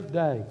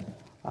great day.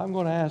 I'm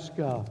going to ask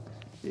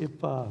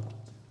if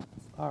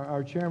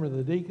our chairman of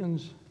the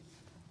deacons,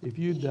 if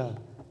you'd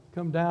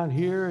come down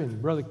here,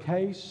 and Brother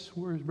Case,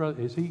 where's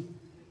brother? Is he?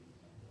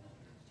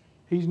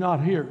 He's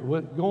not here.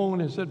 Well, go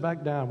on and sit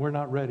back down. We're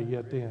not ready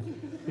yet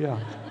then. Yeah.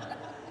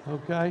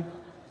 Okay.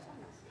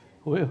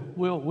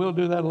 We'll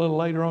do that a little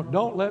later on.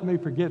 Don't let me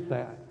forget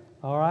that.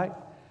 All right?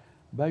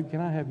 Babe,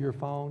 can I have your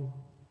phone?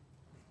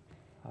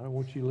 I don't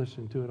want you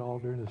listening to it all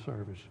during the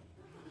service.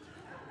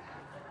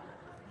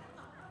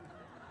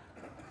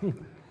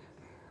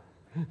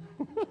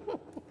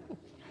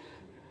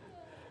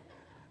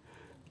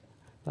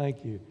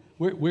 Thank you.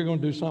 We're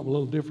going to do something a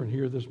little different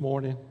here this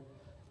morning.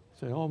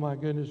 Say, oh my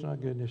goodness, my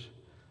goodness.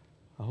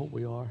 I hope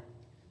we are.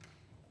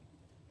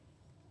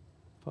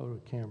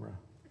 Photo camera.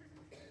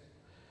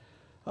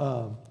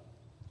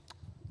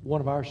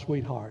 One of our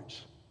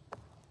sweethearts,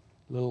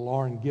 little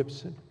Lauren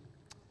Gibson.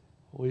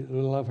 We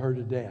love her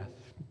to death.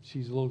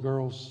 She's a little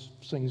girl,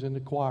 sings in the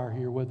choir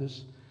here with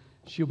us.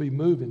 She'll be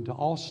moving to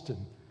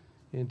Austin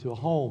into a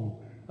home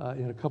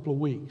in a couple of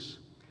weeks.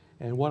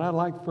 And what I'd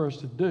like for us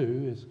to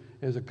do is,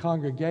 as a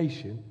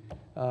congregation,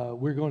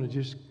 we're going to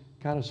just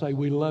kind of say,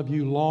 we love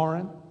you,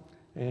 Lauren,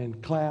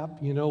 and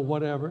clap,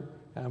 whatever.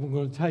 And I'm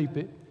going to tape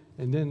it.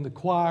 And then the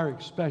choir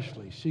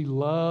especially. She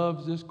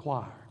loves this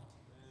choir.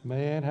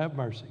 Man, have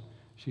mercy.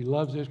 She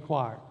loves this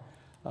choir.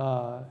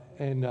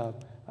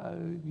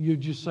 You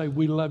just say,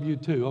 we love you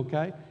too,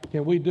 okay?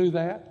 Can we do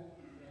that?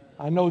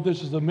 I know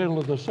this is the middle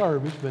of the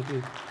service, but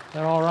is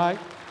that all right?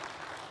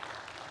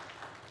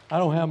 I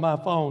don't have my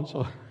phone,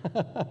 so.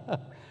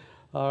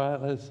 All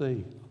right, let's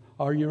see.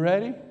 Are you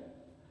ready?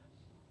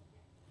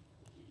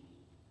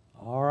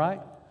 All right.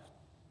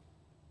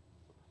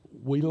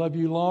 We love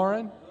you,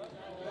 Lauren.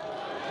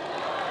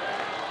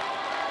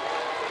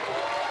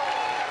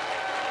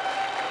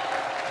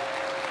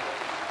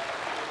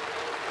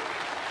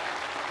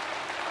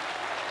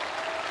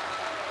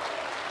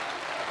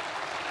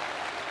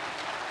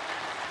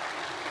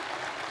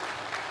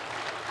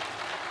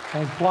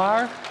 And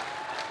choir.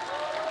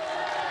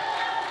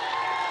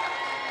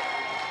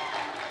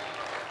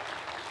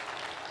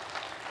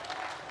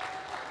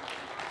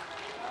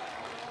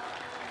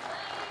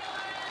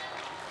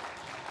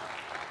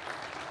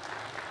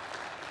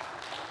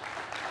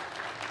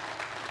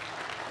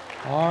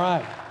 All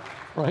right.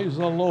 Praise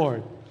the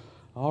Lord.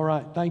 All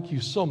right. Thank you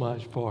so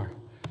much for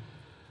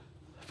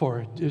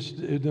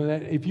just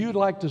that. If you'd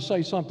like to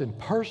say something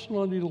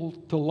personally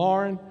to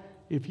Lauren,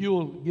 if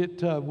you'll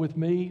get with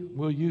me,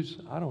 we'll use,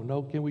 I don't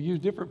know, can we use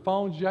different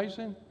phones,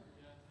 Jason?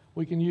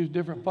 We can use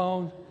different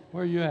phones.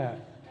 Where are you at?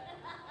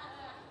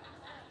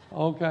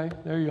 Okay,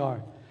 there you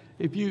are.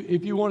 If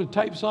you want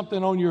to tape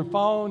something on your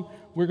phone,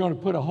 we're going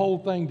to put a whole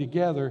thing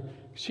together.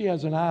 She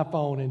has an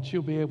iPhone, and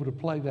she'll be able to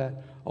play that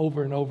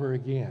over and over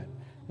again.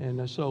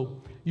 And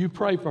so you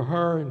pray for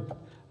her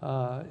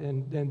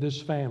and this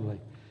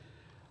family.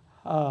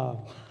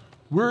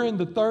 We're in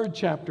the 3rd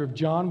chapter of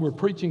John. We're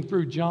preaching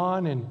through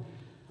John, and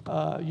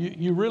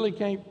you really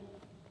can't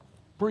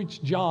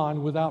preach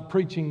John without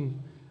preaching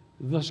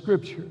the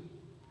Scripture.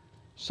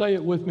 Say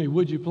it with me,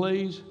 would you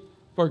please?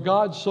 For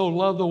God so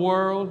loved the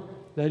world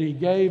that He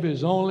gave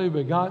His only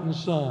begotten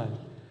Son,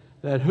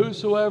 that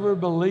whosoever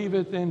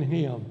believeth in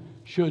Him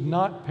should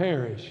not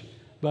perish,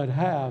 but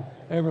have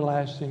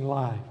everlasting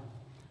life.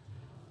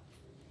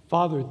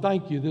 Father,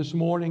 thank you this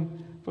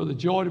morning for the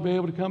joy to be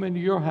able to come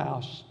into your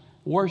house,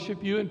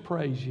 worship you and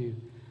praise you.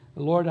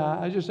 Lord,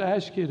 I just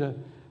ask you to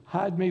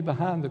hide me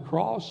behind the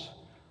cross.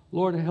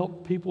 Lord,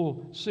 help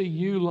people see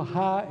you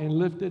high and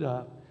lifted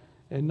up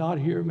and not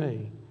hear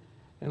me.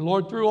 And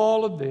Lord, through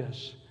all of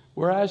this,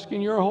 we're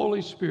asking your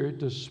Holy Spirit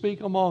to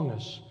speak among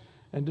us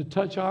and to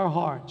touch our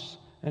hearts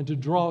and to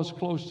draw us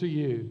close to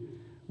you.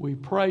 We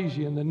praise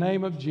you in the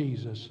name of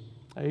Jesus.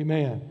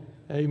 Amen.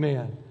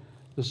 Amen.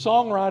 The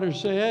songwriter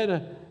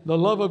said, the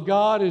love of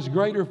God is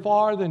greater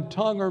far than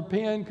tongue or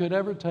pen could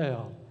ever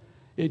tell.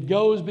 It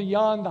goes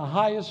beyond the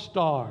highest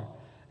star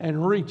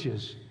and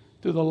reaches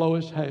to the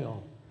lowest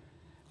hell.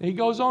 And he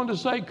goes on to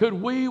say, could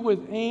we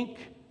with ink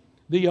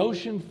the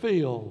ocean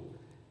fill,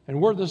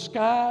 and were the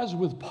skies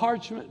with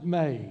parchment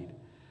made,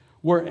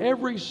 were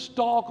every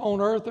stalk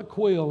on earth a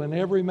quill and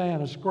every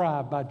man a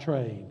scribe by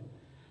trade,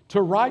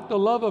 to write the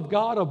love of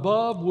God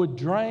above would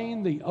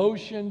drain the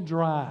ocean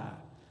dry,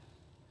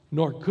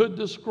 nor could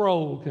the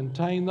scroll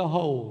contain the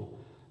whole,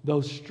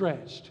 though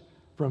stretched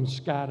from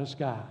sky to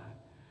sky.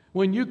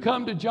 When you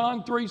come to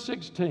John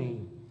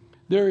 3:16,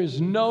 there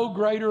is no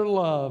greater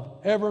love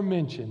ever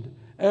mentioned,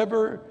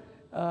 ever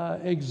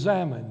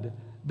examined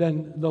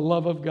than the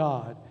love of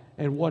God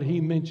and what he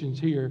mentions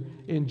here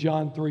in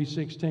John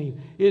 3:16.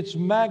 It's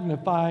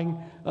magnifying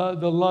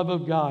the love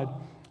of God.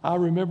 I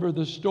remember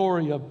the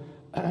story of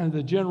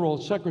the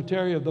General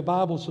Secretary of the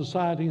Bible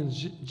Society in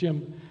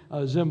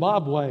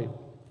Zimbabwe,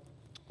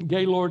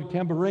 Gaylord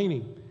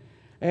Camberini,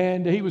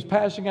 and he was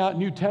passing out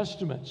New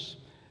Testaments.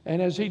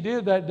 And as he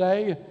did that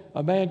day,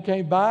 a man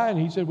came by and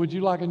he said, would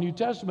you like a New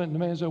Testament? And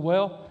the man said,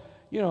 well,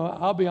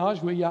 I'll be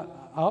honest with you,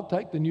 I'll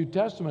take the New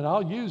Testament,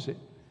 I'll use it.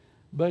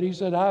 But he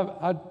said,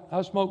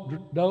 I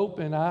smoke dope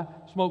and I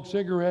smoke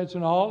cigarettes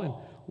and all,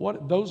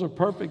 and those are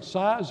perfect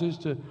sizes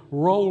to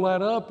roll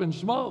that up and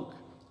smoke.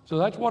 So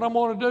that's what I'm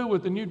going to do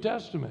with the New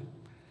Testament.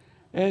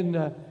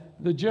 And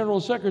the general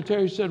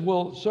secretary said,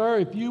 well, sir,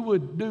 if you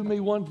would do me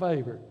one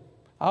favor,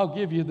 I'll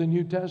give you the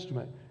New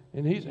Testament.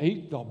 And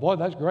he thought, boy,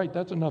 that's great.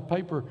 That's enough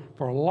paper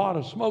for a lot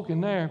of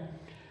smoking there.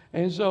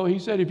 And so he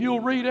said, if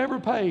you'll read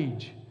every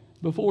page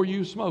before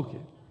you smoke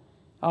it,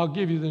 I'll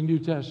give you the New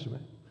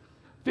Testament.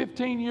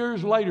 15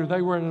 years later,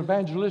 they were at an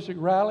evangelistic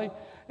rally,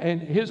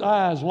 and his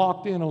eyes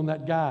locked in on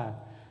that guy.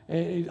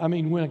 I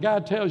mean, when a guy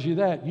tells you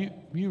that,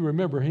 you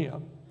remember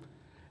him.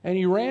 And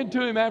he ran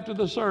to him after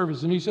the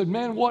service, and he said,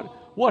 man,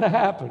 what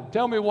happened?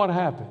 Tell me what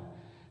happened.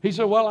 He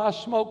said, well, I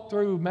smoked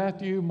through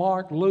Matthew,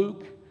 Mark,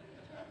 Luke,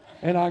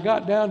 and I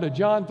got down to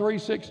John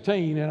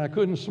 3:16, and I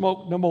couldn't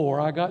smoke no more.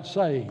 I got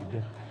saved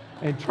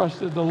and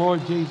trusted the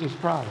Lord Jesus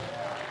Christ.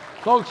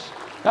 Folks,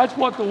 that's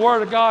what the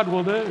Word of God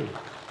will do.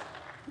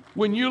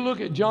 When you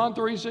look at John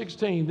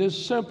 3:16,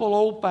 this simple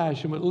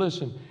old-fashioned, but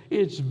listen,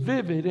 it's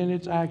vivid in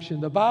its action.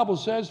 The Bible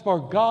says, for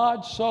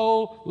God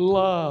so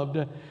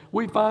loved.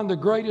 We find the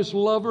greatest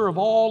lover of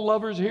all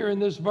lovers here in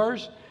this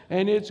verse,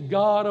 and it's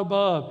God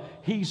above.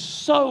 He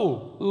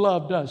so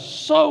loved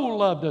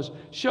us,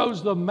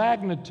 shows the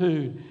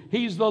magnitude.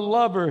 He's the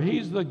lover,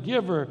 He's the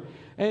giver.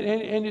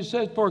 And it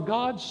says, for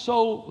God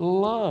so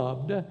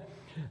loved,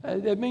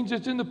 that means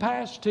it's in the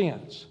past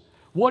tense.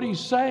 What he's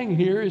saying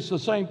here is the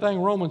same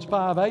thing Romans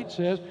 5:8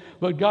 says,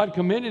 but God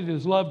commended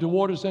His love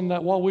toward us in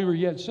that while we were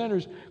yet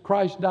sinners,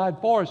 Christ died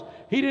for us.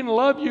 He didn't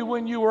love you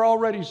when you were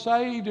already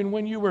saved and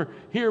when you were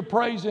here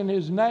praising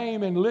His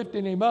name and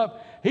lifting Him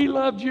up. He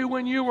loved you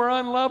when you were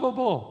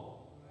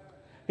unlovable.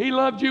 He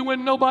loved you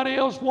when nobody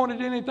else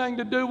wanted anything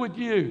to do with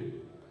you.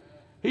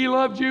 He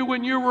loved you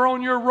when you were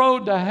on your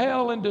road to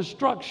hell and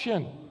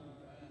destruction.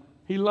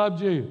 He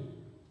loved you.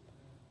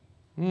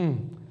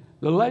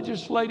 The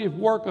legislative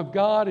work of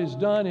God is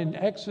done in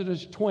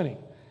Exodus 20.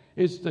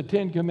 It's the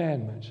Ten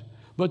Commandments.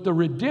 But the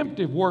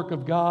redemptive work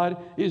of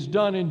God is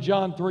done in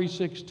John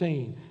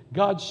 3:16.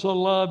 God so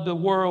loved the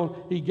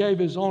world, He gave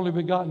His only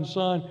begotten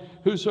Son.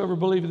 Whosoever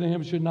believeth in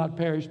Him should not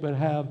perish, but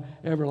have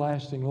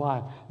everlasting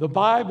life. The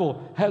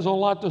Bible has a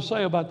lot to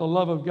say about the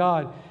love of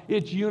God.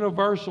 It's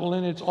universal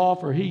in its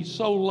offer. He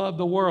so loved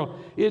the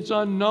world. It's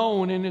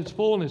unknown in its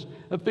fullness.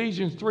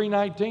 Ephesians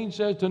 3:19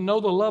 says to know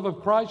the love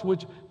of Christ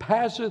which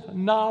passeth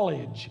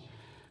knowledge.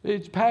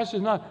 It's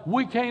passeth knowledge.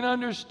 We can't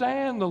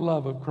understand the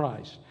love of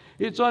Christ.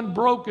 It's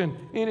unbroken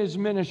in His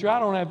ministry. I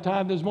don't have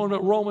time this morning,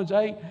 but Romans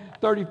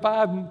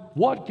 8:35,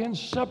 what can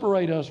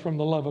separate us from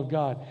the love of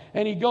God?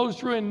 And he goes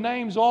through and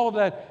names all of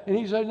that. And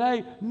he says,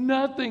 hey,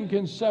 nothing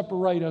can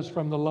separate us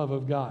from the love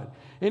of God.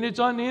 And it's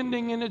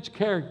unending in its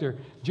character.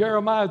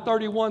 Jeremiah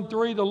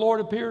 31:3, the Lord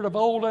appeared of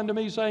old unto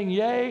me, saying,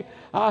 yea,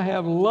 I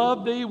have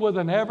loved thee with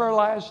an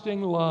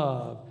everlasting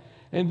love.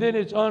 And then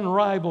it's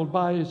unrivaled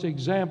by its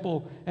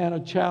example and a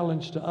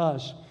challenge to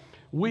us.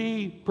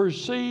 We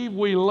perceive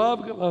we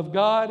love of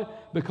God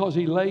because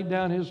He laid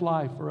down His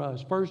life for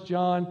us. 1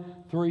 John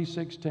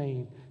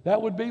 3:16. That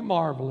would be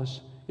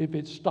marvelous if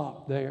it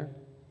stopped there.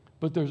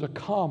 But there's a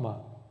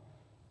comma.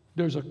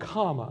 There's a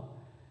comma.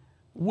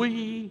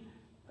 We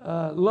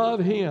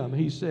love Him,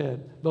 he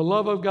said, the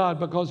love of God,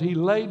 because He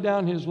laid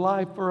down His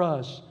life for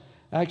us.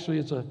 Actually,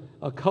 it's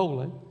a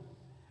colon.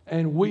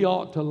 And we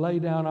ought to lay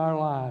down our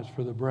lives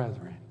for the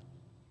brethren.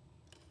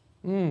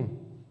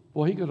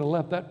 Well, He could have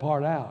left that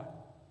part out.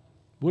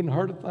 Wouldn't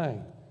hurt a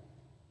thing.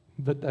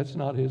 But that's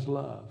not His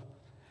love.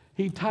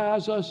 He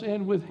ties us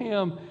in with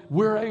Him.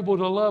 We're able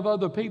to love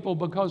other people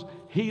because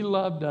He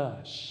loved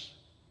us.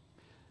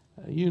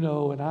 You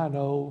know, and I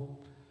know,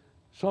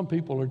 some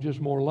people are just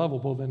more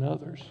lovable than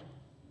others.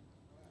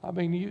 I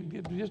mean, you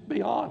just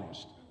be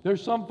honest.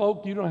 There's some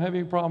folk you don't have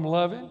any problem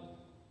loving.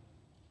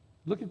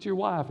 Look at your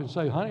wife and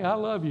say, honey, I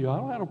love you. I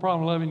don't have no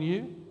problem loving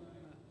you.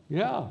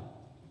 Yeah.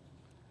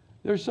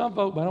 There's some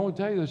folk, but I want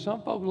to tell you, there's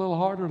some folk a little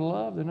harder to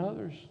love than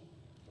others.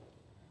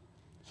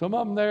 Some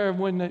of them there,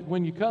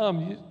 when you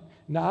come,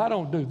 now I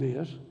don't do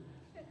this.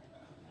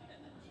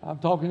 I'm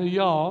talking to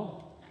y'all.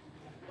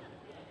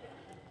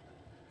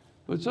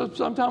 But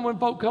sometimes when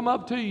folk come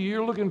up to you,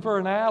 you're looking for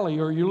an alley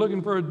or you're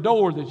looking for a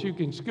door that you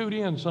can scoot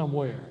in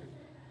somewhere.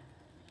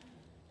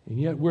 And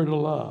yet we're to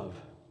love.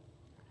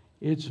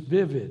 It's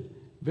vivid,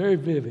 very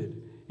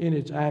vivid in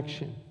its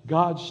action.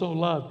 God so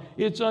loved.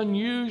 It's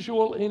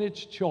unusual in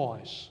its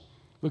choice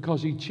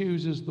because He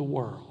chooses the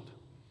world,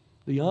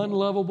 the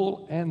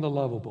unlovable and the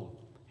lovable.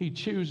 He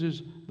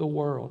chooses the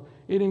world.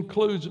 It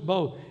includes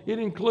both. It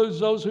includes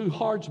those whose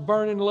hearts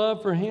burn in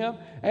love for Him,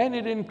 and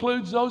it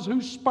includes those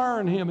who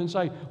spurn Him and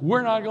say,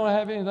 we're not going to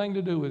have anything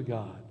to do with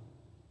God.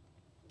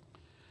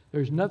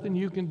 There's nothing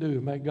you can do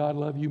to make God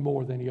love you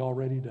more than He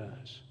already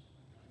does.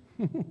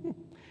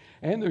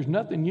 And there's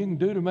nothing you can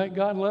do to make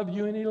God love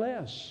you any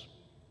less.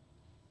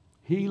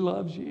 He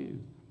loves you.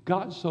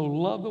 God so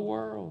loved the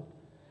world.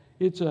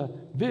 It's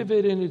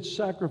vivid in its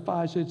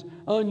sacrifice. It's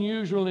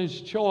unusual in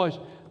its choice,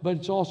 but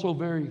it's also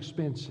very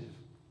expensive.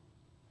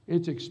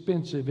 It's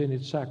expensive in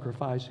its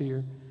sacrifice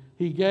here.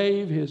 He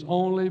gave His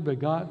only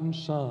begotten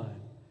Son.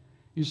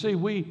 You see,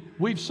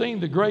 we've seen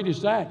the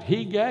greatest act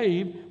He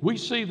gave. We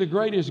see the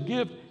greatest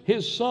gift,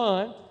 His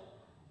Son.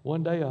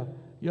 One day a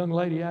young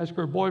lady asked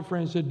her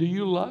boyfriend, said, "Do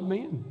you love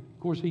me?" And of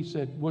course he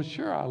said, "Well,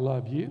 sure, I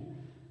love you."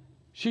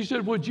 She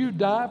said, "Would you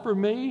die for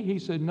me?" He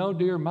said, "No,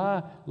 dear,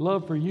 my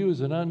love for you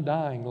is an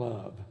undying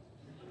love."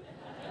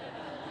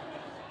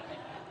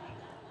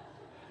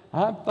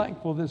 I'm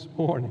thankful this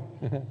morning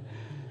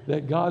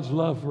that God's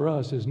love for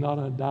us is not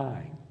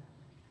undying,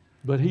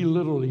 but He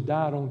literally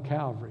died on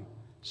Calvary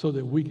so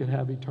that we could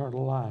have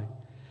eternal life.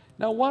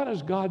 Now, why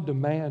does God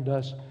demand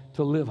us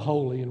to live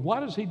holy, and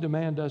why does He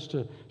demand us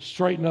to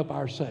straighten up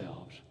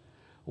ourselves?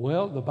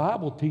 Well, the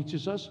Bible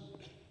teaches us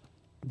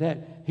that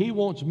He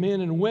wants men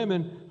and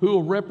women who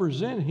will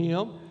represent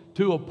Him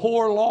to a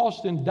poor,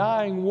 lost, and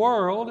dying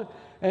world,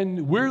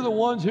 and we're the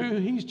ones who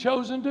He's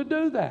chosen to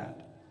do that.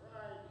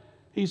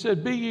 He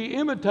said, "Be ye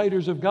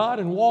imitators of God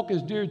and walk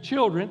as dear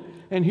children,"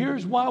 and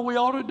here's why we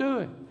ought to do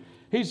it.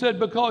 He said,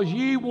 "Because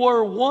ye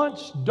were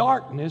once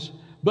darkness,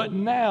 but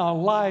now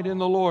light in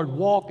the Lord.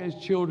 Walk as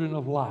children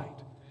of light."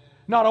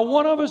 Not a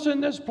one of us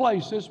in this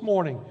place this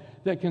morning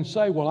that can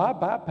say, "Well, I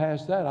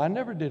bypassed that. I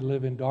never did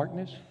live in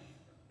darkness."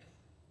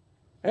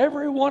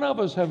 Every one of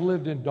us have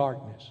lived in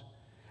darkness.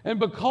 And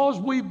because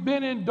we've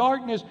been in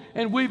darkness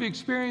and we've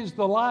experienced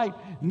the light,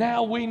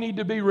 now we need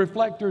to be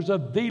reflectors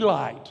of the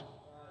light.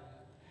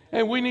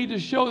 And we need to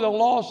show the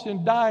lost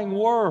and dying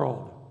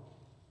world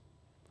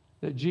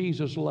that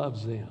Jesus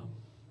loves them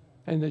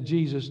and that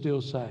Jesus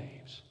still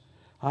saves.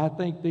 I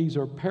think these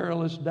are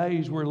perilous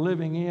days we're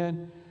living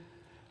in.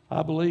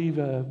 I believe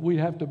we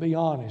have to be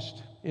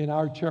honest in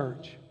our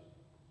church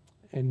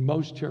and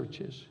most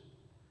churches.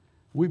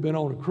 We've been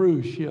on a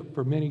cruise ship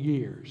for many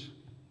years.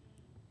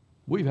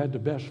 We've had the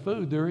best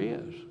food there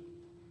is.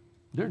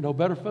 There's no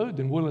better food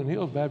than Woodland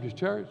Hills Baptist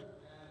Church.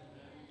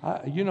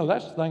 That's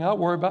the thing I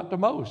worry about the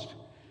most,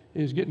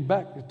 is getting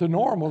back to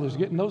normal, is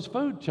getting those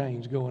food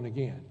chains going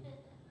again.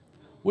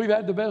 We've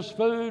had the best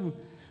food.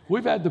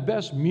 We've had the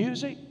best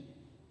music.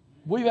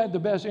 We've had the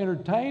best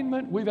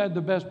entertainment. We've had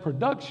the best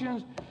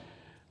productions.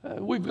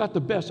 We've got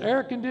the best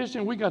air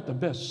conditioning. We got the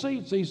best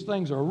seats. These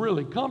things are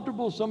really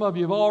comfortable. Some of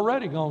you have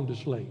already gone to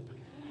sleep.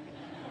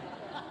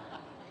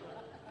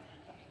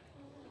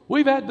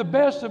 We've had the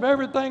best of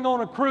everything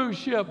on a cruise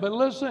ship. But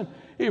listen,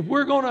 if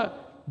we're going to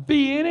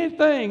be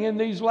anything in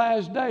these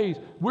last days,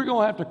 we're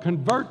going to have to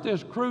convert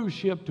this cruise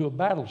ship to a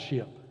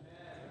battleship.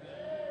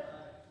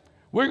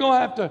 We're going to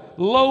have to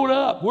load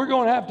up. We're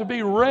going to have to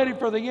be ready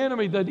for the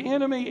enemy. The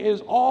enemy is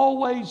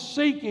always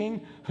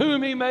seeking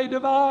whom he may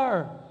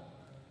devour.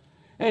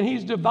 And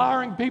he's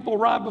devouring people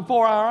right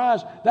before our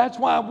eyes. That's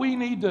why we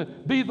need to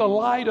be the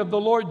light of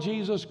the Lord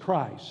Jesus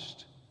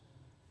Christ.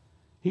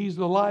 He's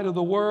the light of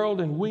the world,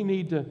 and we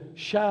need to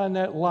shine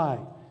that light,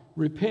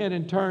 repent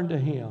and turn to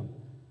Him.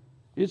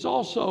 It's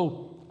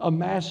also a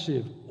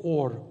massive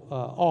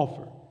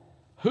offer.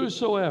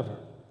 Whosoever.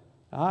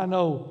 I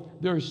know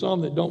there are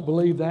some that don't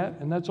believe that,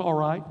 and that's all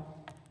right.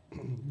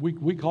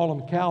 We call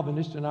them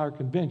Calvinists in our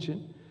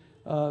convention.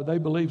 They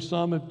believe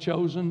some have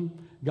chosen,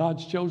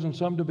 God's chosen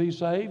some to be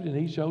saved, and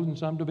He's chosen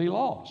some to be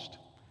lost.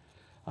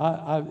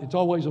 It's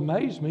always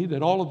amazed me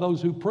that all of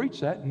those who preach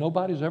that,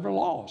 nobody's ever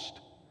lost.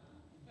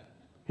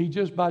 He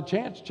just by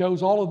chance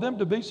chose all of them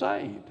to be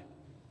saved.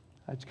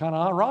 That's kind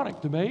of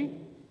ironic to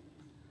me.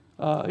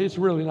 It's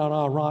really not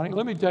ironic.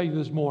 Let me tell you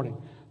this morning,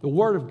 the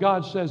Word of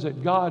God says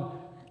that God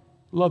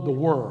loved the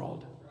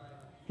world.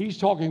 He's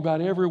talking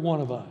about every one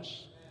of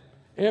us.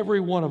 Every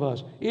one of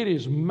us. It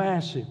is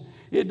massive.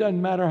 It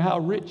doesn't matter how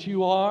rich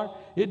you are.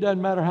 It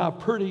doesn't matter how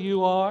pretty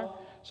you are.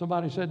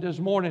 Somebody said this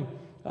morning,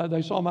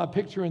 they saw my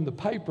picture in the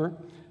paper,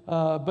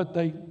 but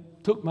they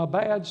took my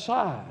bad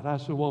side. I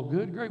said, well,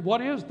 good grief,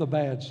 what is the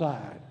bad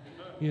side?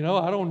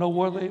 I don't know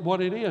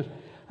what it is.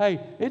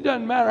 Hey, it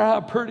doesn't matter how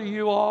pretty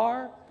you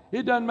are.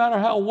 It doesn't matter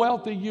how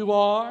wealthy you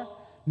are.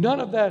 None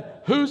of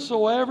that.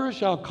 Whosoever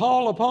shall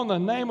call upon the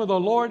name of the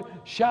Lord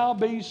shall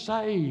be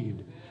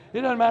saved.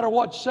 It doesn't matter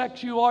what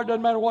sex you are. It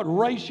doesn't matter what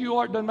race you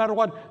are. It doesn't matter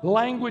what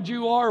language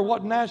you are or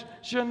what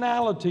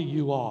nationality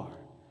you are.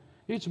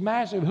 It's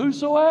massive.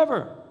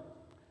 Whosoever.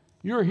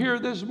 You're here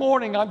this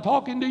morning. I'm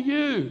talking to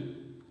you.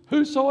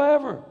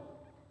 Whosoever.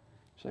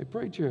 Say,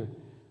 preacher,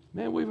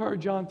 man, we've heard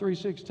John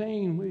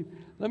 3:16.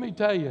 Let me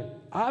tell you,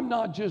 I'm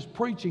not just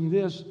preaching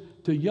this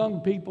to young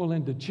people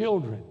and to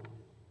children.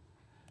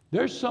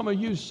 There's some of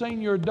you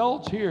senior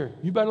adults here.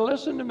 You better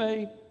listen to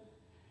me.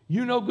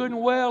 You know good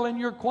and well in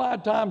your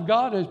quiet time,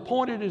 God has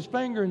pointed His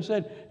finger and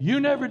said, you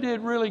never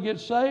did really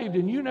get saved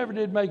and you never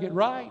did make it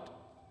right.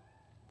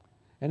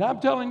 And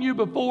I'm telling you,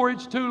 before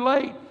it's too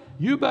late,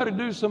 you better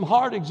do some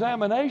hard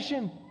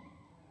examination.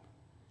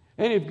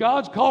 And if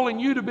God's calling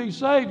you to be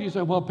saved, you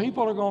say, well,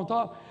 people are going to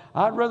talk.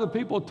 I'd rather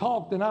people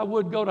talk than I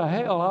would go to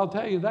hell, I'll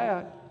tell you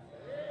that.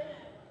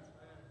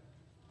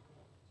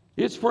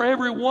 It's for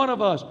every one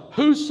of us.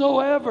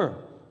 Whosoever.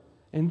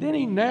 And then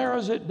He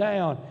narrows it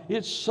down.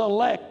 It's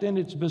select in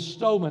its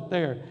bestowment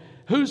there.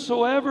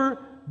 Whosoever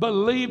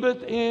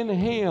believeth in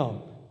him.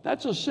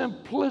 That's a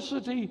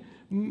simplicity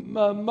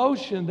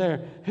motion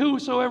there.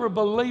 Whosoever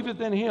believeth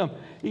in him.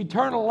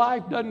 Eternal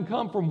life doesn't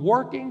come from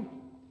working.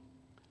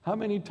 How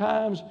many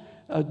times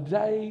a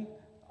day,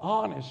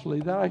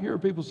 honestly, that I hear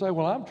people say,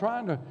 well, I'm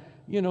trying to,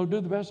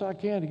 do the best I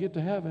can to get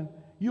to heaven.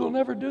 You'll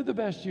never do the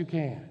best you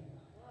can.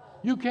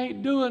 You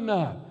can't do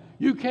enough.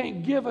 You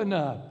can't give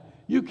enough.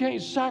 You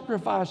can't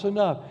sacrifice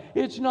enough.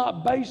 It's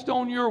not based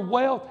on your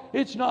wealth.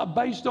 It's not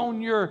based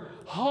on your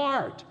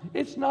heart.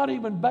 It's not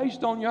even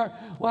based on your,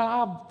 well,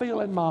 I feel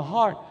in my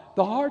heart.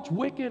 The heart's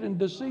wicked and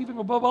deceiving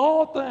above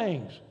all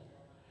things.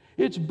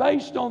 It's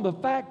based on the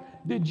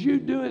fact, did you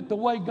do it the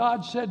way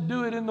God said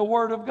do it in the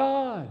Word of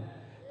God?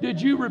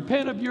 Did you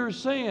repent of your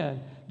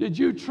sin? Did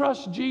you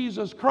trust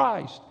Jesus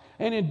Christ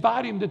and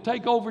invite Him to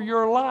take over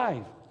your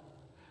life?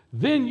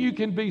 Then you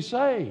can be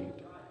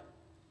saved.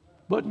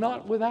 But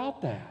not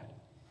without that.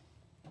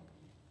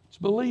 It's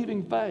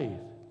believing faith.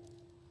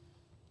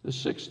 The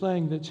sixth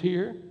thing that's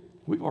here,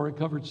 we've already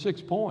covered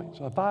 6 points.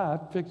 5,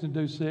 fixing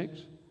to do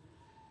 6.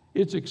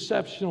 It's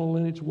exceptional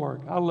in its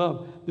work.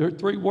 There are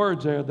 3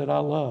 words there that I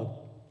love.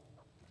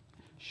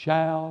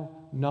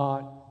 Shall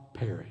not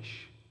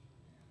perish.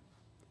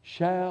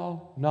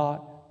 Shall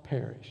not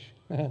perish.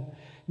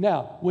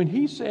 Now, when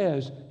he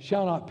says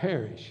shall not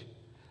perish,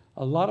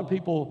 a lot of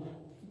people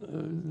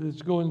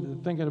that's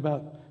thinking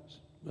about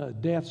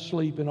death,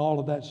 sleep, and all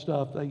of that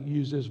stuff, they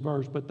use this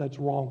verse, but that's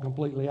wrong,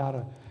 completely out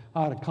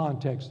of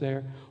context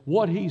there.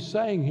 What he's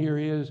saying here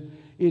is,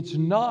 it's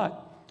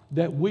not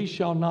that we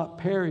shall not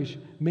perish,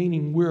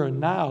 meaning we're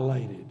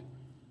annihilated.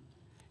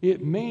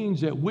 It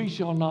means that we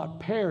shall not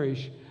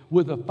perish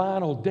with a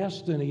final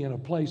destiny in a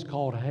place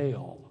called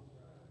hell.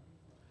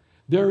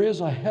 There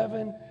is a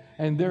heaven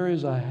and there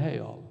is a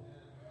hell.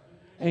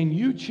 And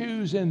you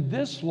choose in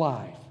this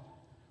life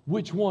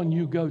which one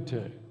you go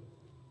to.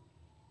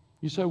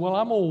 You say, well,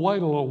 I'm going to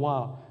wait a little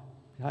while.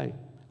 Hey,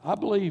 I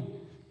believe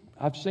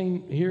I've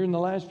seen here in the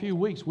last few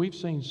weeks, we've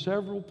seen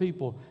several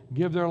people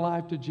give their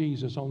life to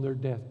Jesus on their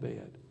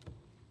deathbed.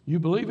 You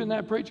believe in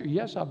that, preacher?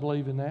 Yes, I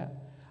believe in that.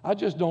 I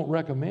just don't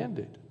recommend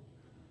it.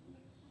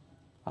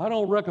 I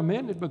don't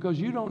recommend it because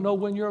you don't know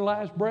when your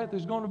last breath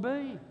is going to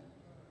be.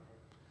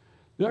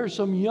 There are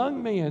some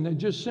young men that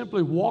just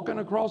simply walking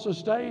across a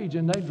stage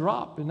and they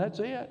drop and that's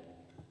it.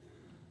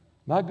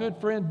 My good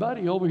friend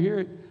Buddy over here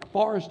at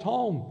Forest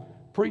Home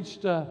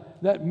preached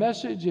that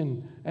message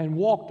and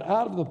walked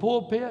out of the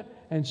pulpit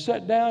and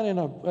sat down in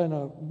a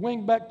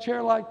wingback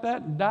chair like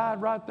that and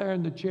died right there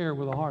in the chair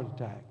with a heart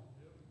attack.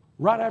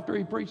 Right after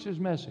he preached his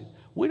message.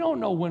 We don't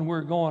know when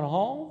we're going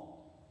home.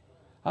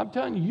 I'm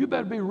telling you, you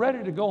better be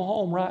ready to go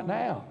home right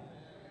now.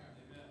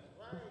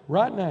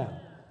 Right now.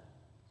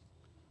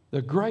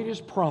 The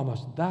greatest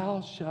promise,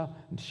 thou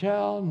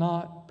shalt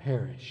not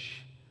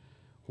perish.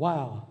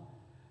 Wow.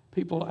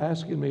 People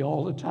asking me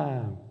all the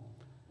time,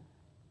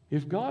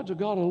 if God's a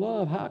God of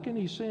love, how can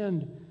He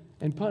send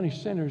and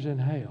punish sinners in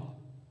hell?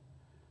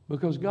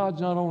 Because God's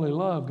not only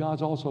love,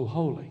 God's also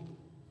holy.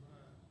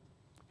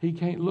 He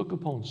can't look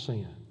upon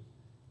sin.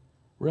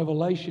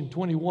 Revelation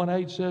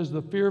 21:8 says,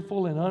 the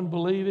fearful and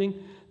unbelieving,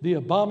 the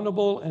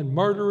abominable and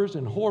murderers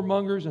and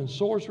whoremongers and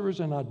sorcerers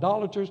and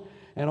idolaters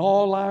and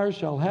all liars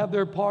shall have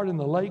their part in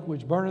the lake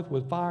which burneth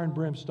with fire and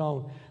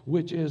brimstone,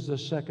 which is the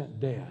second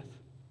death.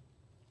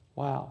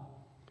 Wow.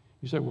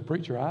 You say, well,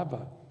 preacher,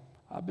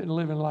 I've been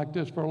living like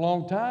this for a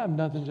long time.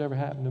 Nothing's ever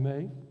happened to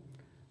me.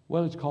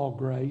 Well, it's called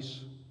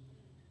grace.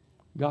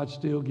 God's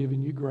still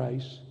giving you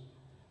grace.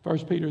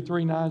 1 Peter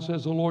 3:9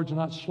 says, the Lord's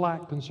not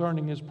slack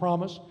concerning His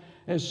promise,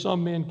 as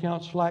some men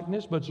count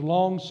slackness, but is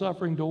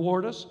long-suffering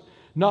toward us,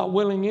 not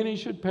willing any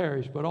should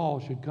perish, but all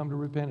should come to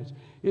repentance.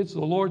 It's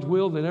the Lord's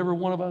will that every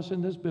one of us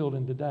in this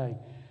building today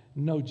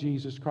know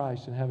Jesus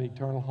Christ and have an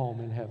eternal home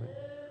in heaven.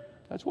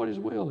 That's what His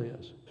will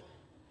is.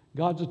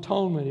 God's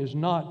atonement is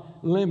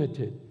not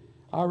limited.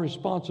 Our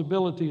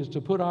responsibility is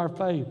to put our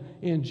faith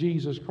in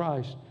Jesus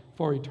Christ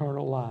for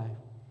eternal life.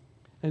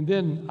 And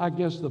then I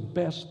guess the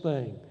best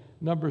thing,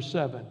 number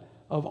 7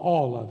 of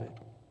all of it,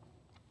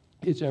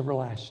 it's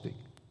everlasting.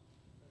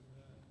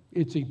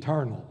 It's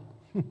eternal.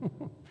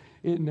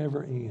 It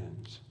never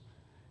ends.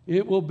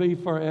 It will be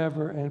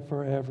forever and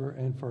forever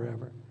and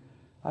forever.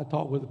 I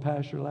talked with a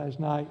pastor last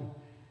night.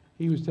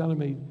 He was telling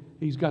me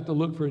he's got to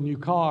look for a new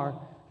car.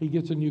 He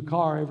gets a new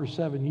car every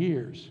 7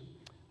 years.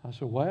 I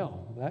said,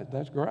 well,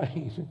 that's great.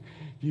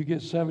 If you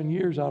get 7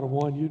 years out of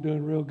one, you're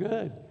doing real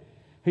good.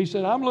 He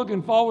said, I'm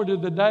looking forward to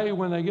the day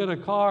when they get a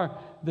car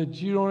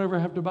that you don't ever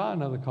have to buy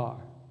another car.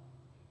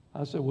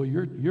 I said, well,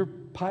 you're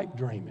pipe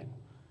dreaming.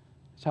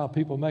 That's how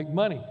people make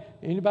money.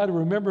 Anybody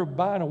remember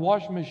buying a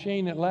washing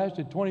machine that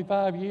lasted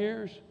 25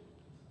 years?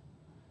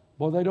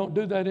 Well, they don't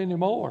do that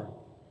anymore.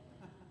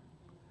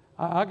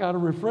 I got a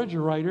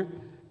refrigerator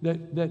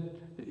that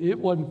it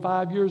wasn't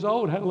 5 years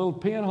old, had a little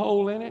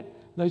pinhole in it.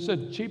 They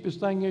said the cheapest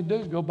thing you do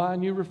is go buy a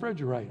new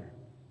refrigerator.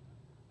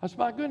 I said,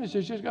 my goodness,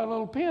 it's just got a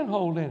little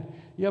pinhole in it.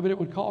 Yeah, but it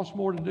would cost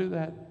more to do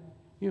that.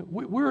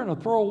 We're in a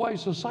throwaway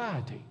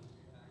society.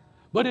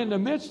 But in the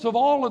midst of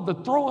all of the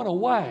throwing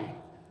away,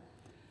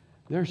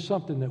 there's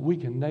something that we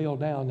can nail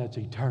down that's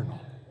eternal.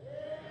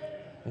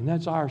 And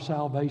that's our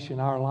salvation,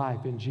 our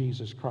life in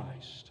Jesus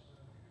Christ.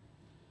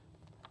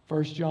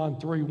 1 John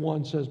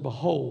 3:1 says,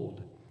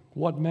 Behold,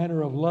 what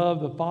manner of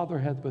love the Father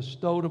hath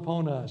bestowed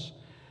upon us,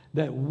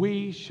 that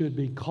we should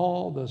be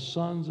called the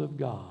sons of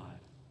God.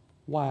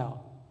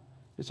 Wow.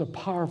 It's a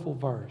powerful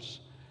verse.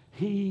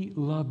 He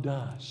loved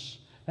us.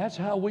 That's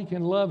how we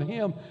can love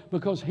Him,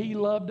 because He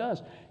loved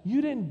us.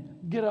 You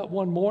didn't get up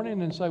one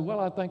morning and say, well,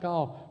 I think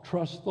I'll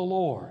trust the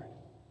Lord.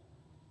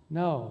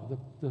 No,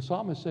 the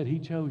psalmist said He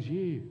chose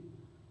you.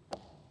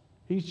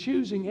 He's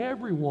choosing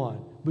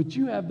everyone, but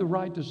you have the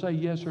right to say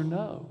yes or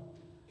no.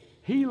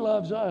 He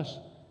loves us,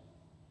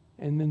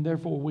 and then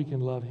therefore we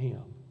can love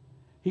Him.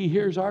 He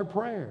hears our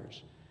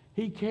prayers.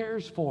 He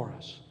cares for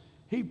us.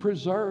 He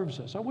preserves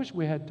us. I wish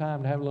we had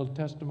time to have a little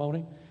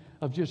testimony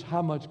of just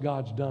how much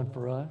God's done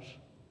for us.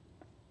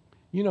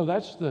 You know,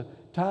 that's the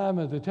time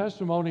of the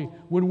testimony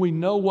when we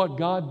know what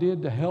God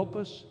did to help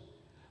us.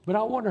 But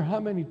I wonder how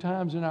many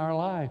times in our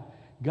life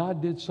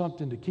God did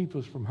something to keep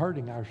us from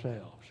hurting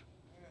ourselves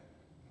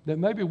that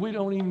maybe we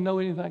don't even know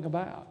anything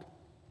about.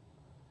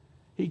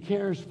 He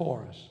cares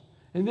for us.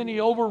 And then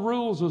He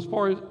overrules us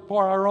for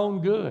our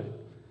own good.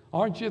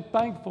 Aren't you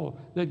thankful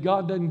that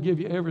God doesn't give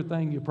you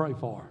everything you pray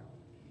for?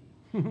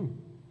 And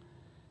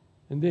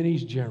then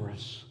He's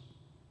generous.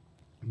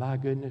 My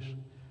goodness.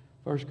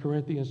 1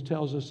 Corinthians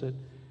tells us that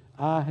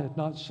eye hath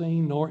not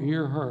seen nor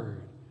ear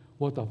heard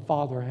what the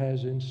Father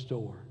has in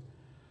store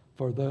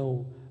for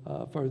them,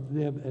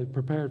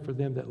 prepared for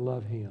them that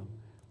love Him.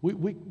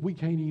 We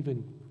can't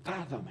even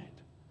fathom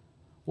it,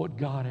 what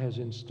God has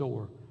in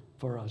store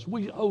for us.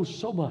 We owe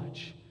so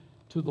much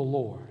to the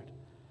Lord.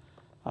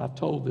 I've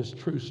told this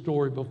true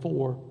story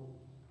before,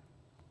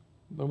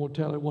 but I'm going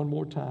to tell it one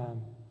more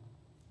time.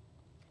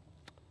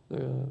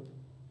 The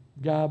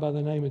guy by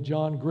the name of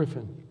John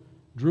Griffin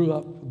grew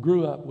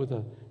up with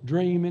a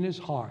dream in his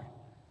heart.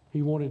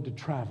 He wanted to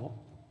travel.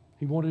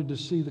 He wanted to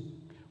see the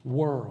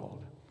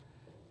world.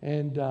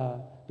 And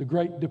the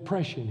Great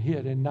Depression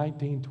hit in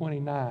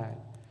 1929.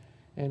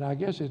 And I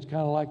guess it's kind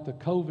of like the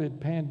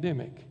COVID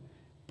pandemic.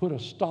 Put a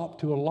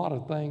stop to a lot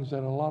of things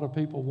that a lot of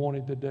people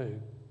wanted to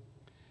do.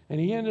 And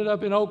he ended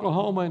up in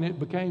Oklahoma, and it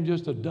became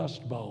just a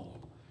dust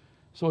bowl.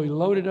 So he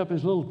loaded up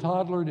his little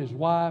toddler and his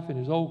wife and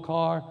his old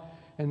car,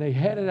 and they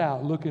headed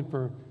out looking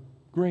for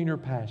greener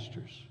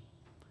pastures.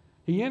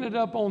 He ended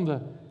up on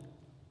the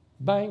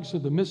banks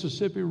of the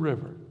Mississippi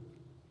River,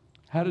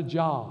 had a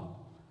job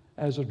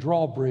as a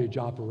drawbridge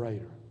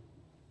operator.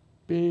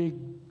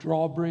 Big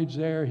drawbridge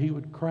there. He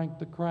would crank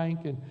the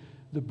crank, and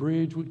the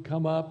bridge would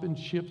come up, and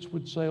ships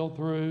would sail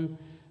through.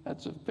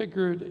 That's a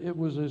figured it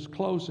was as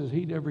close as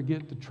he'd ever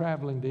get to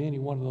traveling to any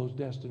one of those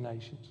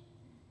destinations.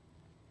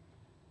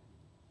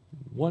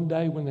 One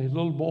day when his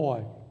little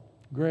boy,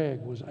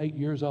 Greg, was 8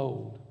 years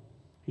old,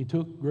 he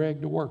took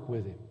Greg to work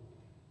with him.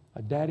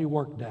 A daddy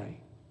work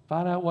day.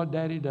 Find out what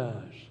daddy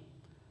does.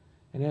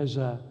 And as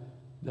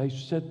they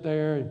sit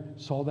there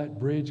and saw that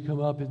bridge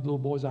come up, his little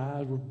boy's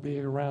eyes were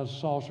big around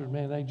saucers.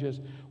 Man, they just,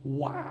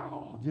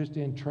 wow, just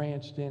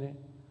entranced in it.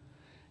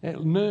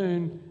 At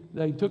noon,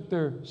 they took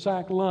their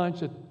sack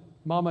lunch that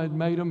Mama had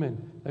made them,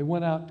 and they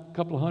went out a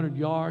couple of 100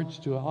 yards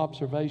to an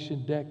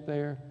observation deck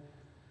there,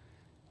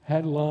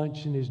 had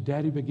lunch, and his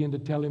daddy began to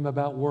tell him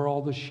about where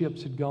all the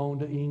ships had gone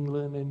to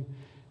England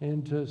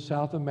and to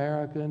South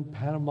America and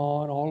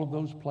Panama and all of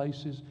those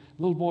places.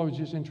 The little boy was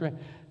just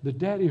entranced. The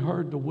daddy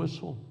heard the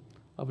whistle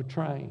of a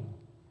train.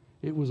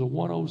 It was a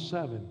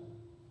 107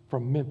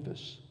 from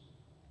Memphis.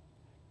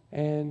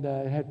 And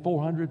it had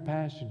 400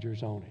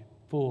 passengers on it,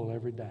 full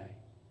every day.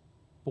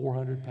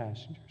 400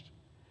 passengers.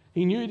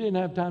 He knew he didn't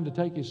have time to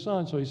take his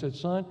son, so he said,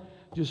 son,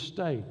 just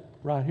stay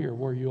right here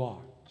where you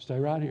are. Stay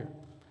right here.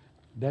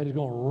 Daddy's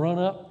going to run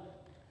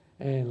up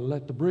and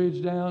let the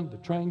bridge down. The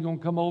train's going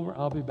to come over.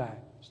 I'll be back.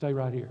 Stay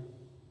right here.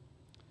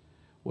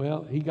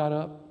 Well, he got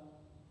up,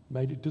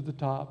 made it to the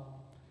top,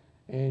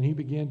 and he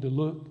began to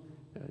look.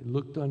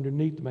 Looked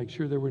underneath to make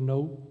sure there were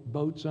no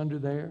boats under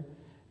there.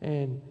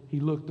 And he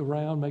looked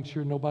around, make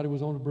sure nobody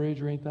was on the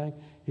bridge or anything.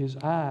 His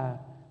eye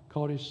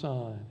caught his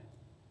son.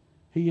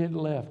 He had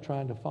left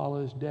trying to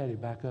follow his daddy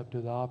back up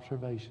to the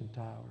observation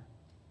tower,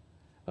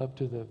 up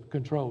to the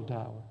control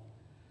tower.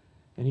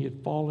 And he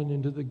had fallen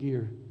into the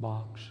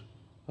gearbox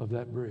of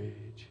that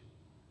bridge.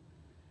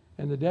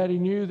 And the daddy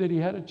knew that he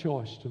had a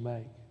choice to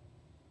make.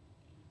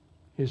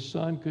 His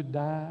son could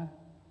die,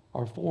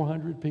 or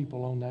 400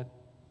 people on that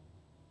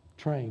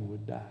train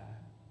would die.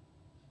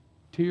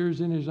 Tears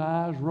in his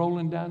eyes,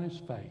 rolling down his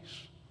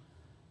face.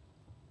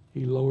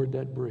 He lowered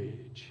that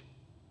bridge.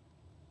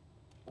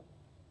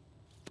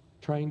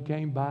 Train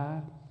came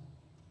by.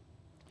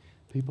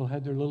 People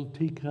had their little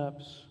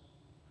teacups.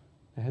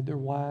 They had their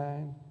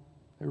wine.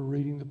 They were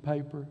reading the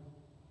paper.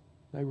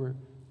 They were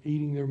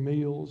eating their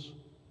meals.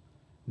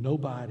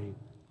 Nobody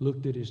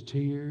looked at his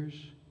tears.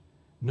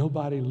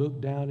 Nobody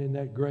looked down in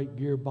that great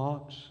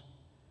gearbox.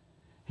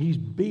 He's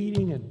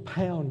beating and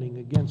pounding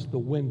against the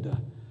window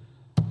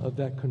of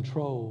that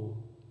control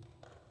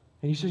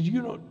And he says,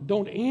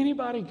 don't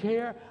anybody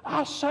care?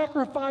 I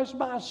sacrificed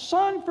my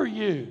son for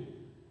you.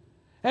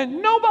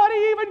 And nobody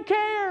even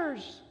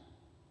cares.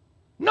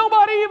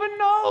 Nobody even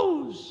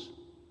knows.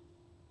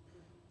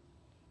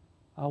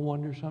 I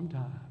wonder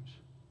sometimes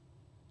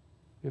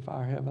if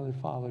our Heavenly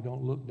Father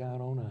don't look down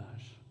on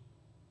us.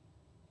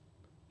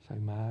 Say,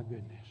 my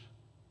goodness,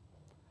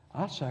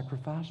 I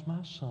sacrificed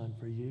my son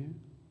for you.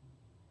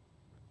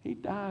 He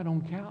died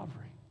on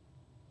Calvary.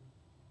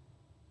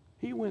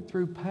 He went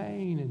through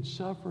pain and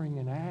suffering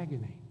and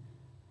agony.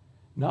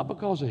 Not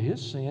because of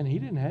his sin. He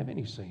didn't have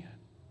any sin.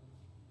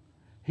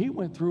 He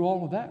went through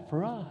all of that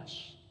for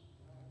us.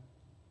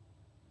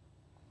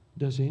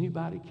 Does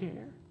anybody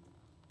care?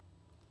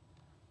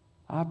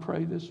 I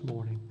pray this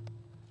morning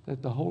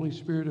that the Holy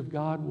Spirit of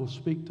God will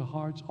speak to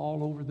hearts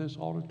all over this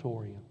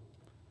auditorium.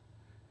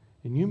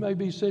 And you may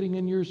be sitting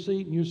in your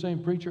seat and you're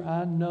saying, preacher,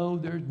 I know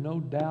there's no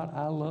doubt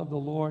I love the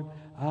Lord.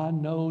 I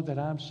know that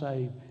I'm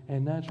saved.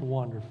 And that's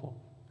wonderful.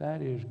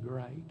 That is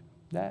great.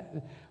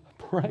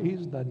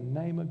 Praise the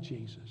name of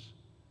Jesus.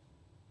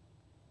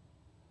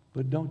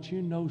 But don't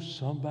you know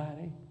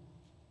somebody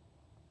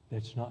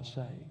that's not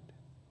saved?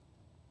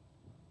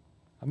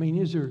 I mean,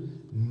 is there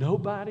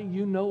nobody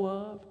you know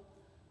of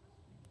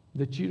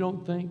that you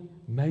don't think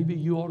maybe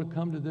you ought to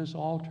come to this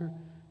altar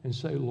and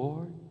say,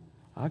 Lord,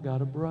 I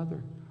got a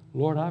brother.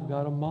 Lord, I've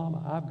got a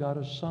mama. I've got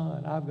a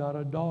son. I've got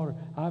a daughter.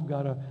 I've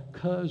got a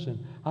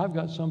cousin. I've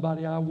got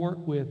somebody I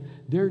work with.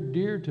 They're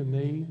dear to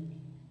me,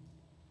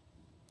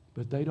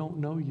 but they don't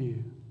know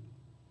you.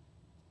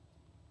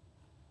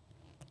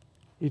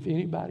 If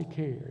anybody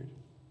cared,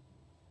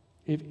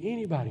 it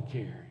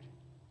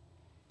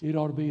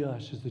ought to be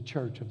us as the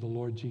church of the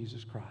Lord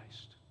Jesus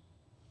Christ.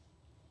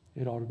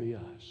 It ought to be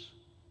us.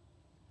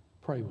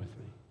 Pray with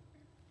me.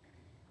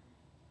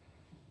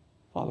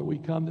 Father, we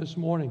come this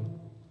morning,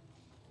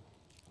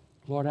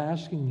 Lord,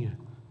 asking you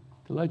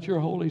to let your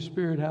Holy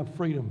Spirit have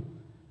freedom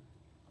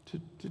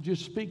to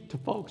just speak to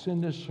folks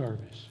in this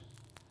service.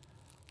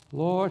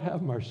 Lord,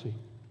 have mercy.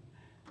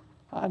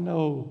 I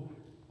know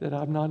that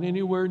I've not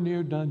anywhere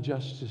near done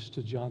justice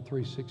to John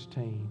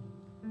 3:16.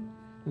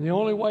 And the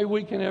only way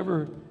we can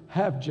ever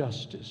have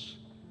justice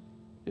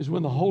is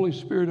when the Holy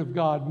Spirit of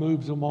God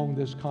moves among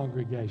this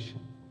congregation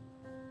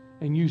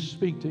and you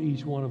speak to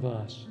each one of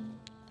us.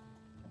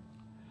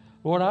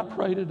 Lord, I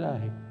pray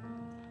today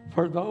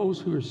for those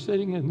who are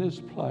sitting in this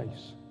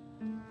place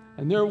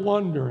and they're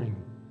wondering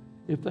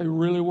if they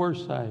really were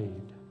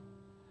saved.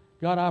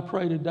 God, I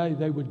pray today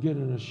they would get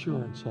an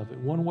assurance of it,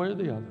 one way or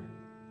the other.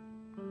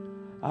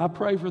 I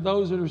pray for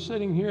those that are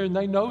sitting here and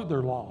they know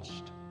they're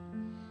lost.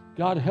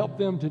 God, help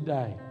them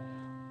today.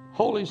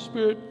 Holy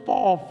Spirit,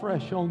 fall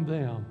fresh on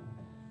them.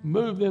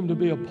 Move them to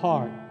be a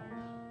part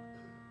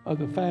of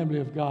the family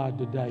of God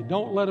today.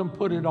 Don't let them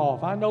put it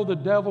off. I know the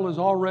devil is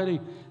already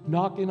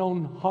knocking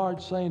on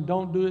hearts saying,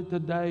 don't do it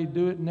today,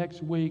 do it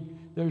next week.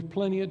 There's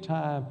plenty of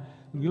time.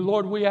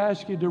 Lord, we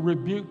ask you to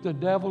rebuke the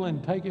devil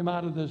and take him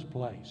out of this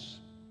place.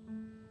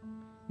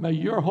 May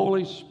your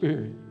Holy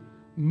Spirit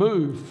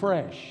move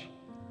fresh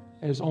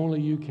as only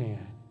you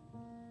can.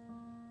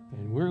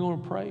 And we're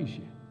going to praise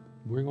you.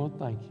 We're going to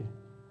thank you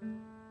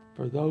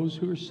for those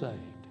who are saved.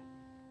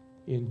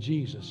 In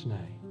Jesus'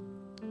 name,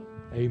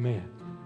 amen.